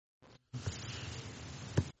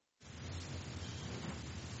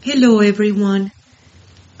Hello everyone.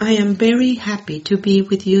 I am very happy to be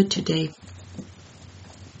with you today.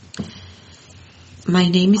 My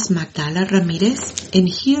name is Magdala Ramirez and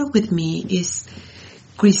here with me is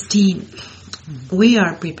Christine. We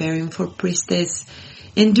are preparing for Priestess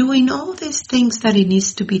and doing all these things that it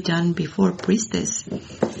needs to be done before Priestess.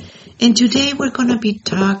 And today we're going to be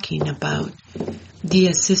talking about the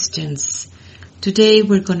assistants. Today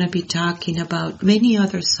we're going to be talking about many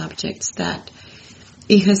other subjects that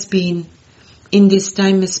it has been in this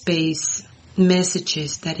time and space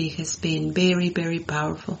messages that it has been very, very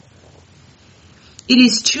powerful. It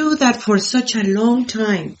is true that for such a long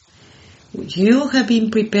time, you have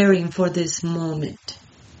been preparing for this moment.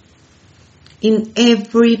 In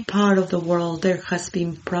every part of the world, there has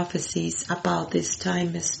been prophecies about this time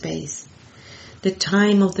and space. The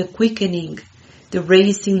time of the quickening, the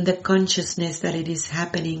raising the consciousness that it is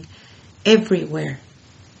happening everywhere.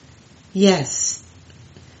 Yes.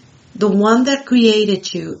 The one that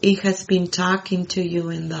created you, it has been talking to you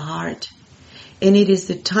in the heart. And it is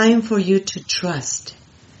the time for you to trust.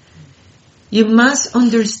 You must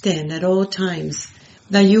understand at all times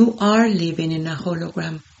that you are living in a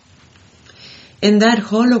hologram. And that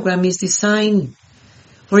hologram is designed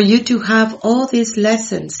for you to have all these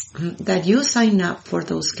lessons that you sign up for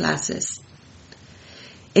those classes.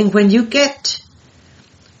 And when you get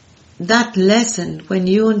that lesson, when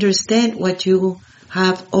you understand what you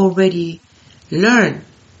have already learned,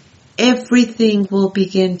 everything will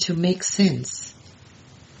begin to make sense.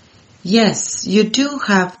 Yes, you do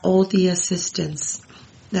have all the assistance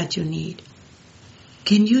that you need.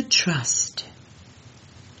 Can you trust?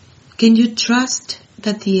 Can you trust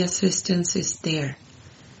that the assistance is there?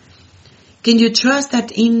 Can you trust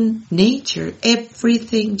that in nature,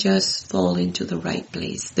 everything just falls into the right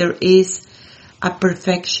place? There is a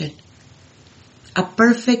perfection. A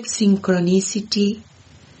perfect synchronicity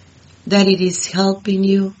that it is helping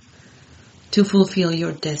you to fulfill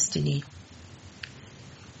your destiny.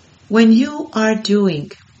 When you are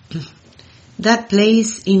doing that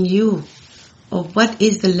place in you of what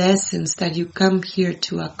is the lessons that you come here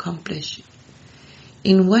to accomplish,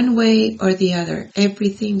 in one way or the other,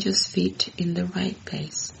 everything just fits in the right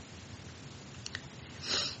place.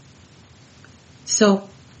 So,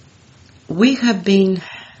 we have been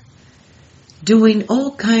doing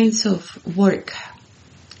all kinds of work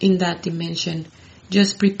in that dimension,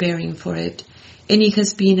 just preparing for it. And it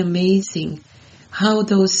has been amazing how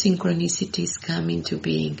those synchronicities come into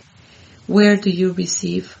being. Where do you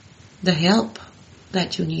receive the help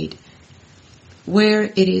that you need? Where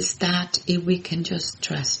it is that if we can just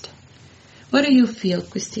trust. What do you feel,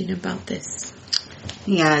 Christine, about this?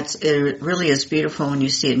 Yeah, it really is beautiful when you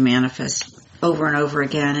see it manifest over and over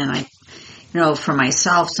again. And for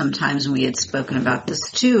myself, sometimes we had spoken about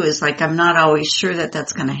this too, is like I'm not always sure that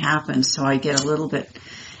that's going to happen, so I get a little bit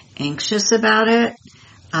anxious about it.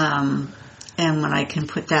 And when I can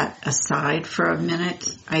put that aside for a minute,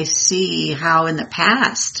 I see how in the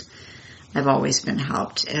past I've always been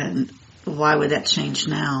helped, and why would that change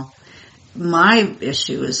now? My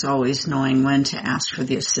issue is always knowing when to ask for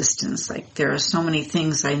the assistance. Like there are so many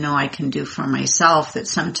things I know I can do for myself that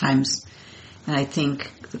sometimes, and I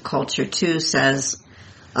think the culture too says,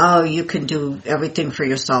 oh, you can do everything for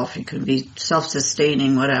yourself. You can be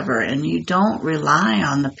self-sustaining, whatever. And you don't rely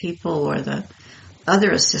on the people or the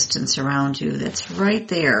other assistants around you that's right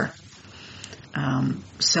there.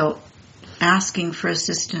 So asking for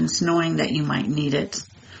assistance, knowing that you might need it,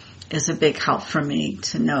 is a big help for me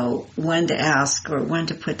to know when to ask or when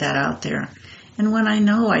to put that out there. And when I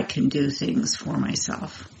know I can do things for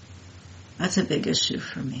myself. That's a big issue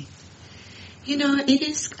for me. It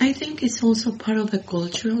is, I think it's also part of the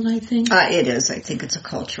cultural, I think. It is. I think it's a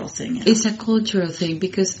cultural thing. Yeah. It's a cultural thing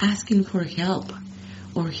because asking for help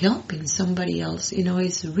or helping somebody else,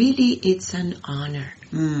 it's an honor.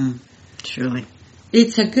 Truly.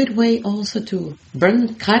 It's a good way also to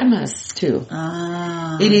burn karmas too.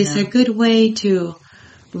 It is a good way to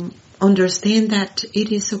understand that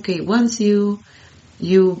it is okay. Once you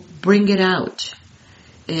bring it out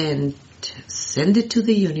and send it to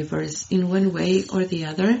the universe in one way or the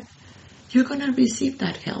other, you're going to receive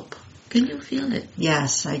that help. Can you feel it?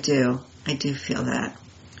 Yes, I do. I do feel that.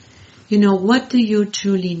 What do you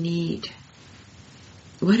truly need?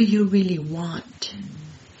 What do you really want?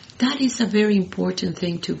 That is a very important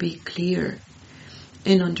thing to be clear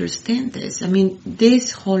and understand this. I mean,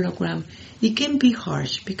 this hologram, it can be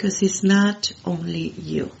harsh because it's not only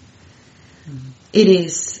you. It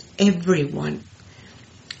is everyone.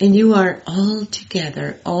 And you are all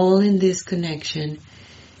together, all in this connection,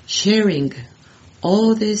 sharing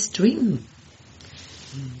all this dream.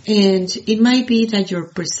 And it might be that your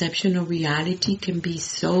perception of reality can be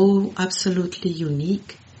so absolutely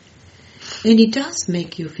unique. And it does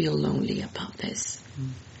make you feel lonely about this.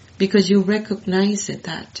 Because you recognize it,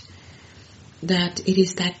 that it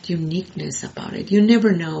is that uniqueness about it. You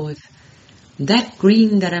never know if that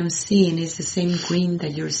green that I'm seeing is the same green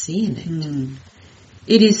that you're seeing it.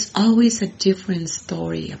 It is always a different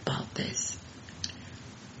story about this.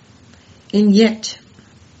 And yet,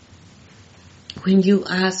 when you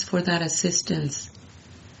ask for that assistance,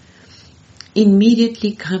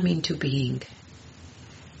 immediately come into being.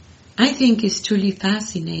 I think it's truly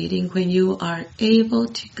fascinating when you are able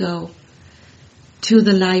to go to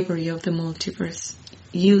the library of the multiverse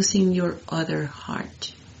using your other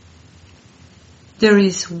heart. There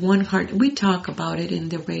is one heart. We talk about it in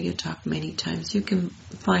the radio talk many times. You can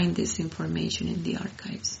find this information in the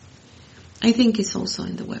archives. I think it's also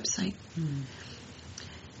in the website.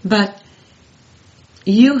 But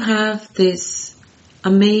you have this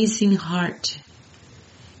amazing heart.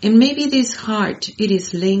 And maybe this heart, it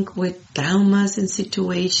is linked with traumas and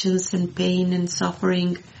situations and pain and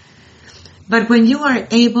suffering. But when you are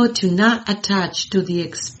able to not attach to the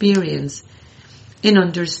experience and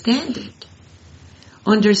understand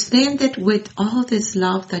it with all this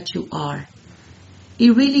love that you are,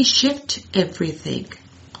 it really shifts everything.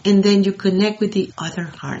 And then you connect with the other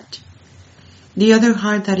heart. The other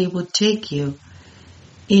heart that it will take you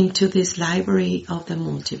into this library of the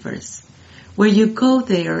multiverse, where you go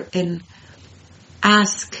there and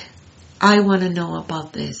ask, I want to know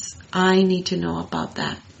about this. I need to know about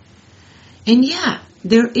that. And yeah,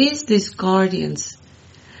 there is this guardians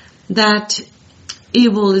that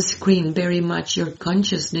it will screen very much your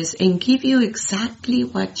consciousness and give you exactly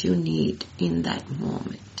what you need in that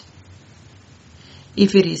moment.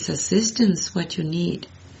 If it is assistance, what you need,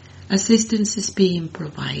 assistance is being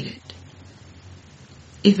provided.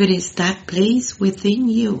 If it is that place within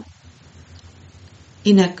you,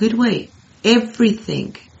 in a good way,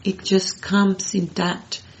 everything, it just comes in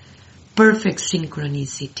that perfect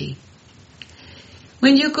synchronicity.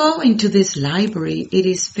 When you go into this library, it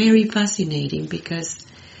is very fascinating because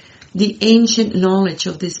the ancient knowledge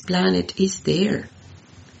of this planet is there.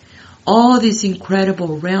 All these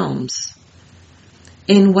incredible realms.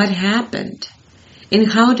 And what happened?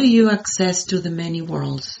 And how do you access to the many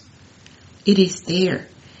worlds? It is there.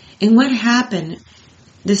 And what happened?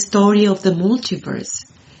 The story of the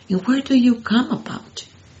multiverse. And where do you come about?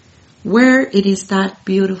 Where it is that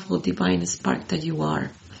beautiful divine spark that you are.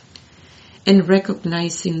 And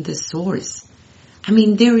recognizing the source. I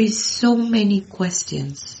mean, there is so many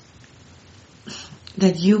questions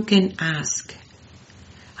that you can ask.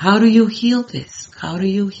 How do you heal this? How do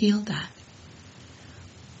you heal that?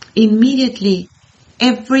 Immediately,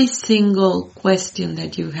 every single question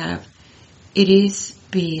that you have, it is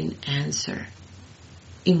being answered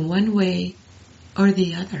in one way or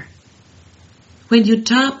the other. When you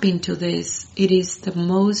tap into this, it is the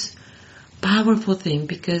most powerful thing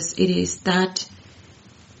because it is that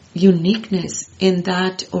uniqueness and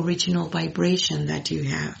that original vibration that you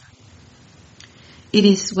have. It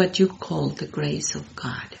is what you call the grace of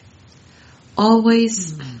God.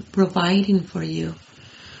 Always providing for you.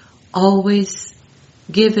 Always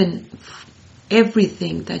giving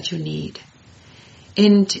everything that you need.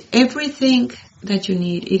 And everything that you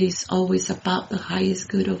need, it is always about the highest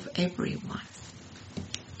good of everyone.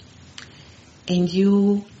 And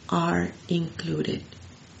you are included.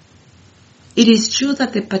 It is true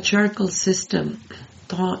that the patriarchal system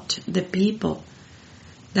taught the people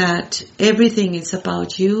that everything is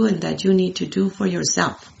about you and that you need to do for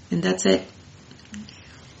yourself. And that's it.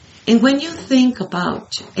 And when you think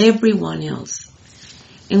about everyone else,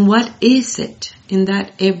 and what is it in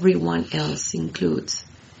that everyone else includes,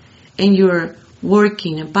 and you're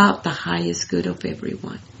working about the highest good of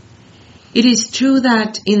everyone, it is true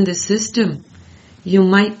that in the system, you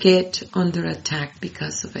might get under attack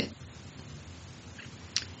because of it.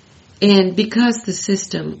 And because the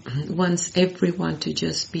system wants everyone to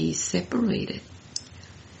just be separated.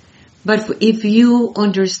 But if you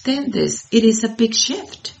understand this, it is a big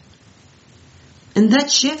shift. And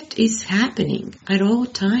that shift is happening at all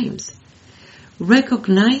times.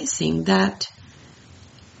 Recognizing that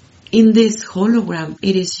in this hologram,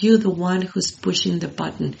 it is you the one who's pushing the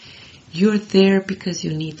button. You're there because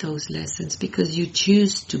you need those lessons, because you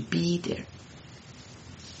choose to be there.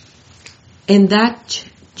 And that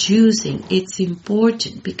choosing, it's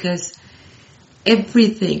important because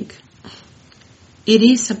everything, it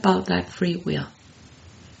is about that free will.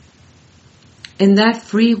 And that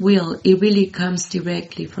free will, it really comes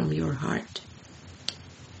directly from your heart.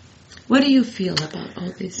 What do you feel about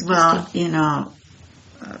all this? Well, you know,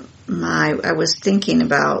 I was thinking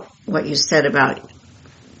about what you said about,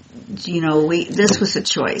 this was a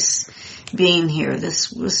choice being here.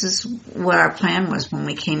 This is what our plan was when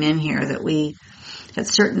we came in here, that we had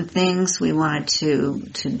certain things we wanted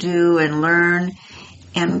to do and learn.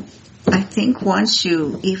 And I think once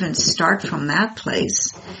you even start from that place,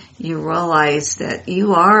 you realize that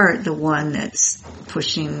you are the one that's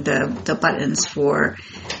pushing the buttons for,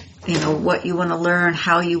 what you want to learn,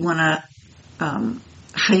 how you want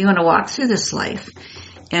to walk through this life.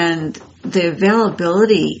 And the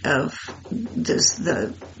availability of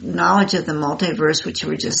the knowledge of the multiverse, which you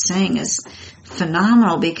were just saying, is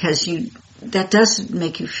phenomenal, because that does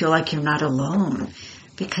make you feel like you're not alone,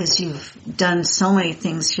 because you've done so many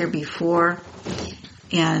things here before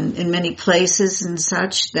and in many places and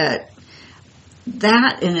such, that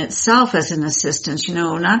in itself as an assistance,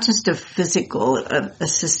 not just a physical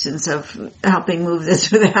assistance of helping move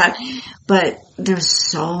this or that, but there's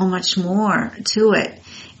so much more to it.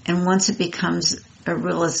 And once it becomes a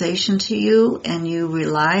realization to you and you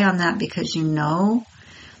rely on that because you know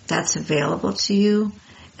that's available to you,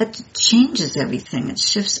 it changes everything. It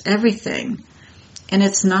shifts everything. And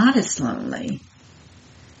it's not as lonely.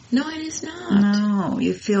 No, it is not. No,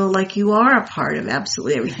 you feel like you are a part of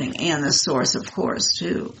absolutely everything, and the source, of course,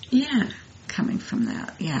 too. Yeah. Coming from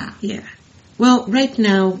that, yeah. Yeah. Well, right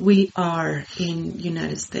now we are in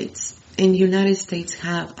United States. And United States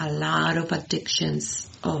have a lot of addictions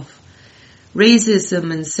of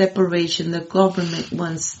racism and separation. The government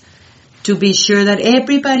wants to be sure that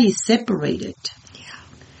everybody is separated. Yeah.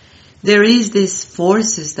 There is these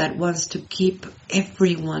forces that wants to keep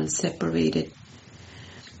everyone separated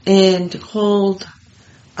and hold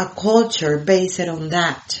a culture based on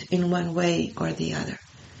that in one way or the other.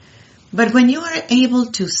 But when you are able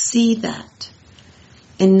to see that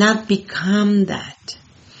and not become that,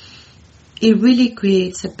 it really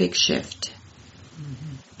creates a big shift.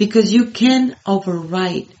 Mm-hmm. Because you can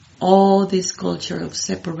override all this culture of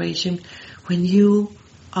separation when you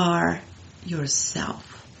are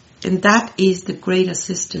yourself. And that is the great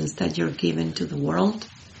assistance that you're given to the world,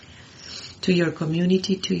 to your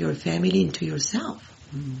community, to your family, and to yourself.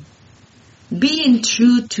 Mm-hmm. Being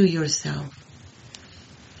true to yourself.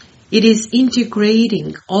 It is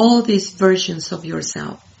integrating all these versions of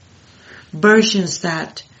yourself. Versions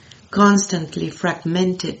that constantly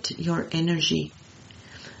fragmented your energy.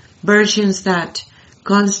 Versions that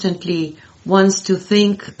constantly wants to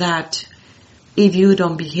think that if you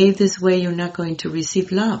don't behave this way, you're not going to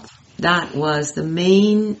receive love. That was the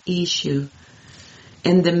main issue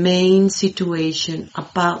and the main situation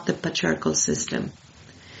about the patriarchal system.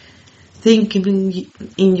 Thinking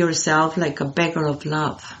in yourself like a beggar of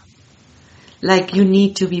love. Like you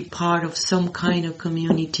need to be part of some kind of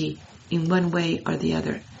community in one way or the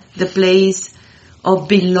other. The place of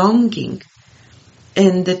belonging.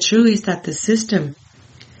 And the truth is that the system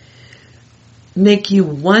make you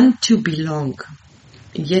want to belong,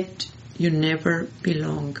 yet you never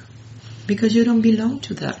belong. Because you don't belong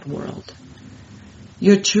to that world.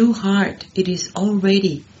 Your true heart, it is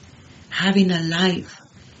already having a life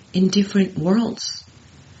in different worlds,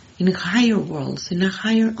 in higher worlds, in a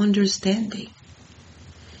higher understanding.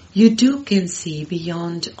 You too can see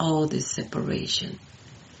beyond all this separation.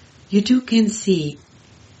 You too can see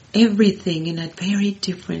everything in a very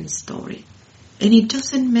different story. And it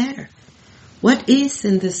doesn't matter what is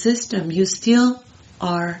in the system, you still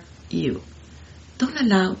are you. Don't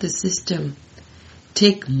allow the system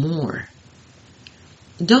take more.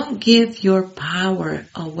 Don't give your power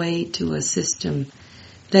away to a system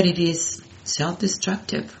that it is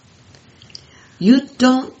self-destructive. You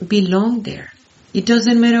don't belong there. It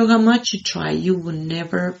doesn't matter how much you try, you will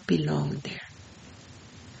never belong there.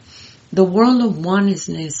 The world of oneness,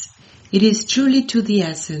 it is truly to the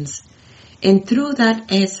essence. And through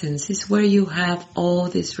that essence is where you have all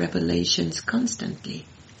these revelations constantly.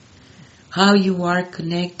 How you are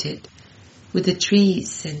connected with the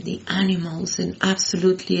trees and the animals and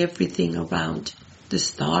absolutely everything around the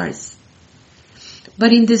stars.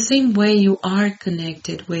 But in the same way you are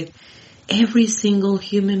connected with every single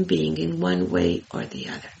human being in one way or the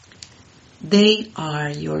other. They are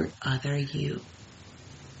your other you.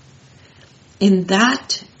 And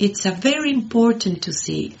that, it's a very important to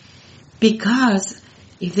see, because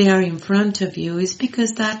if they are in front of you, it's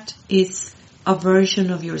because that is a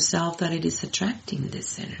version of yourself that it is attracting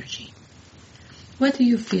this energy. What do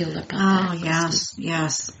you feel about that? Oh,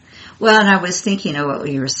 yes. Well, and I was thinking of what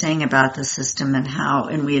you were saying about the system and how,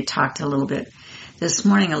 and we had talked a little bit this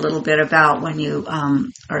morning, a little bit about when you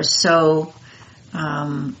are so,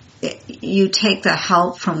 you take the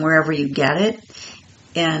help from wherever you get it.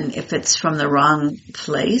 And if it's from the wrong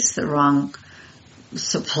place, the wrong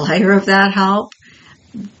supplier of that help,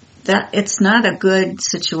 that it's not a good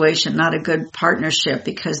situation, not a good partnership,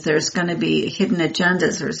 because there's going to be hidden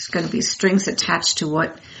agendas. There's going to be strings attached to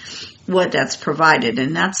what that's provided.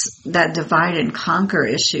 And that divide and conquer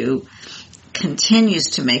issue continues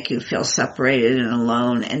to make you feel separated and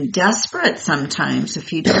alone and desperate sometimes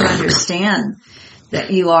if you don't understand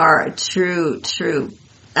that you are a true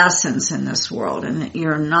essence in this world, and that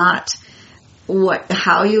you're not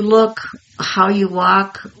how you look, how you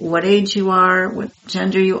walk, what age you are, what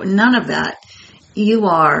gender you are, none of that. You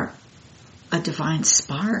are a divine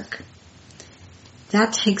spark.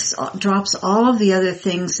 That drops all of the other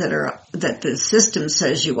things that the system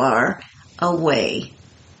says you are away.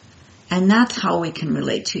 And that's how we can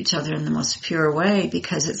relate to each other in the most pure way,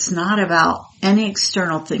 because it's not about any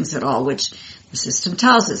external things at all, which the system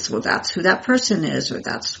tells us, well, that's who that person is, or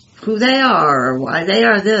that's who they are, or why they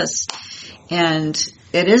are this. And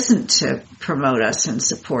it isn't to promote us and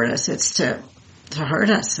support us. It's to hurt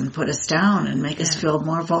us and put us down and make us feel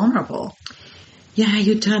more vulnerable. Yeah,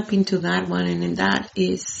 you tap into that one, and that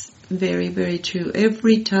is very, very true.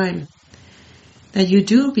 Every time that you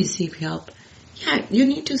do receive help, you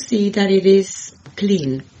need to see that it is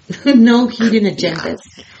clean. No hidden agendas.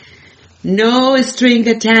 No string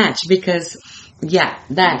attached, because,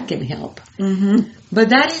 that can help. Mm-hmm. But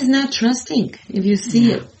that is not trusting, if you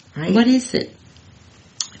see it. Right. What is it?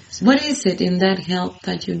 What is it in that help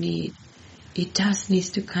that you need? It does need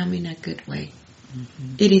to come in a good way.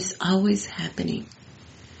 Mm-hmm. It is always happening.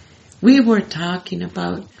 We were talking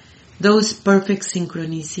about those perfect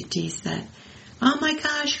synchronicities that, oh my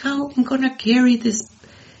gosh, how I'm going to carry this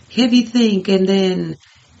heavy thing. And then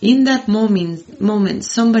in that moment,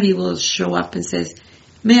 somebody will show up and says,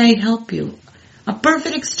 may I help you? A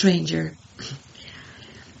perfect stranger.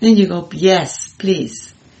 And you go, yes,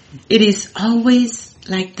 please. It is always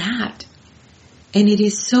like that. And it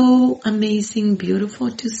is so amazing,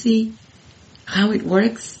 beautiful to see how it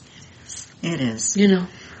works. It is.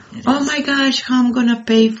 Oh my gosh, how I'm going to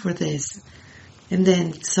pay for this? And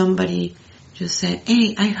then somebody just said,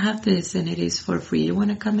 hey, I have this and it is for free. You want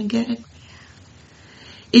to come and get it?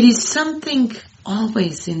 It is something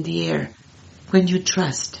always in the air when you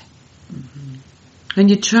trust. Mm-hmm. When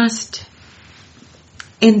you trust.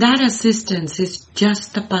 And that assistance is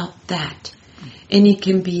just about that. And it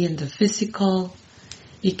can be in the physical,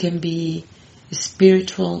 it can be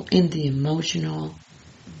spiritual, in the emotional.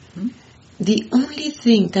 Mm-hmm. The only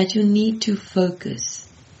thing that you need to focus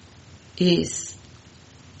is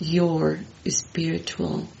your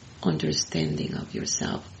spiritual understanding of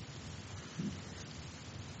yourself.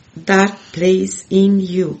 That plays in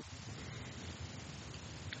you.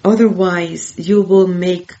 Otherwise, you will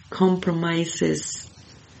make compromises.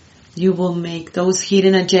 You will make those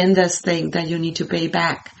hidden agendas think that you need to pay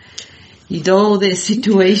back. The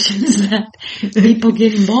situations that people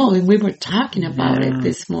get involved in. We were talking about it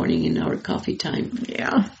this morning in our coffee time.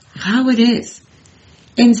 Yeah. How it is.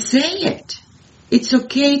 And say it. It's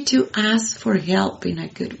okay to ask for help in a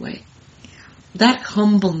good way. That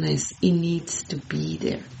humbleness, it needs to be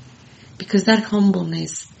there. Because that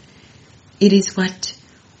humbleness, it is what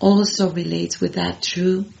also relates with that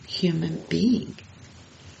true human being.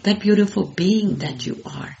 That beautiful being that you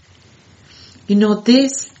are.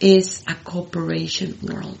 This is a cooperation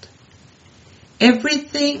world.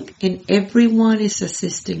 Everything and everyone is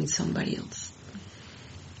assisting somebody else.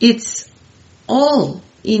 It's all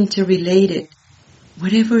interrelated.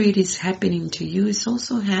 Whatever it is happening to you is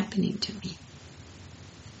also happening to me.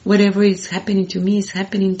 Whatever is happening to me is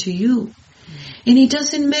happening to you. And it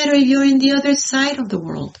doesn't matter if you're in the other side of the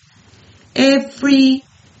world. Every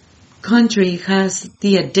country has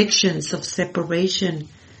the addictions of separation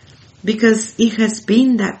because it has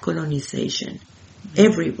been that colonization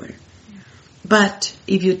everywhere. But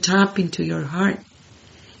if you tap into your heart,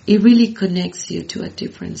 it really connects you to a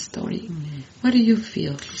different story. What do you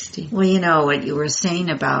feel, Christine? Well, what you were saying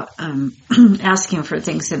about asking for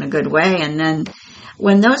things in a good way, and then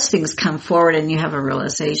when those things come forward and you have a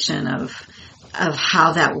realization of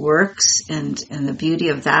how that works and the beauty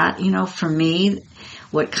of that, for me,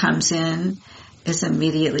 what comes in is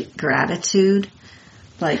immediately gratitude.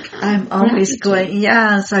 Like, I'm always going,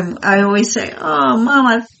 I always say, oh,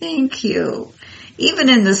 Mama, thank you. Even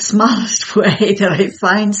in the smallest way that I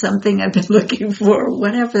find something I've been looking for,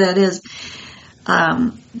 whatever that is,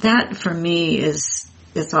 that for me is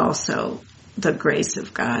also the grace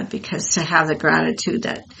of God, because to have the gratitude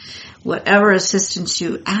that whatever assistance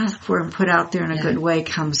you ask for and put out there in a good way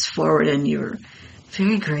comes forward, and you're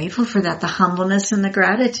very grateful for that, the humbleness and the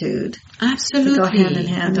gratitude. Absolutely. They go hand in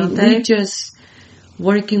hand, don't they?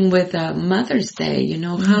 working with Mother's Day,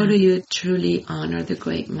 how do you truly honor the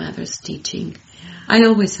great mother's teaching? I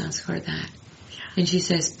always ask her that. And she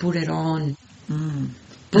says, put it on.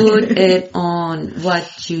 Put it on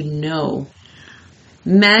what you know.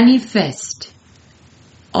 Manifest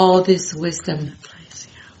all this wisdom.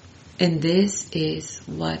 And this is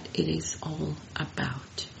what it is all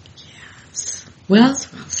about. Yes. Well,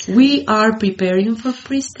 we are preparing for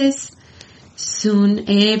Priestess. Soon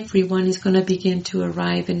everyone is going to begin to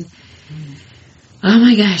arrive. And oh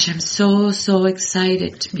my gosh, I'm so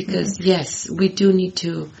excited. Because yes, we do need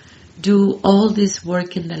to do all this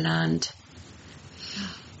work in the land.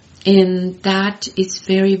 And that is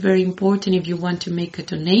very, very important. If you want to make a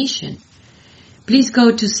donation, please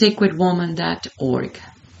go to sacredwoman.org.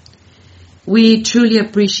 We truly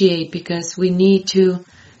appreciate, because we need to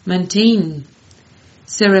maintain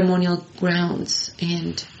ceremonial grounds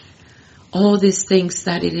and all these things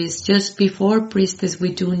that it is. Just before Priestess,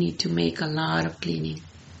 we do need to make a lot of cleaning.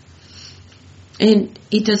 And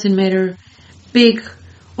it doesn't matter, big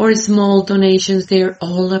or small donations, they're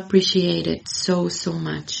all appreciated so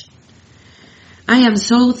much. I am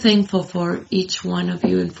so thankful for each one of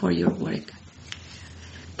you and for your work.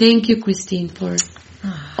 Thank you, Christine, for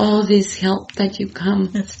all this help that you come.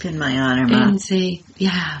 It's been my honor, Mom. And say,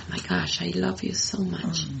 yeah, my gosh, I love you so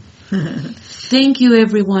much. Thank you,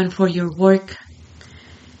 everyone, for your work.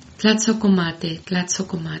 Tlatzocomate,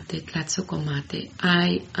 Tlatzocomate, Tlatzocomate.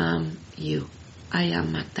 I am you. I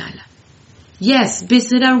am Magdala. Yes,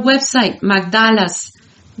 visit our website,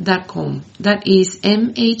 magdalas.com. That is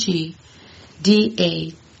MAGDALAS.com.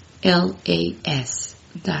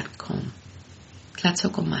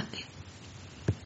 Tlatzocomate.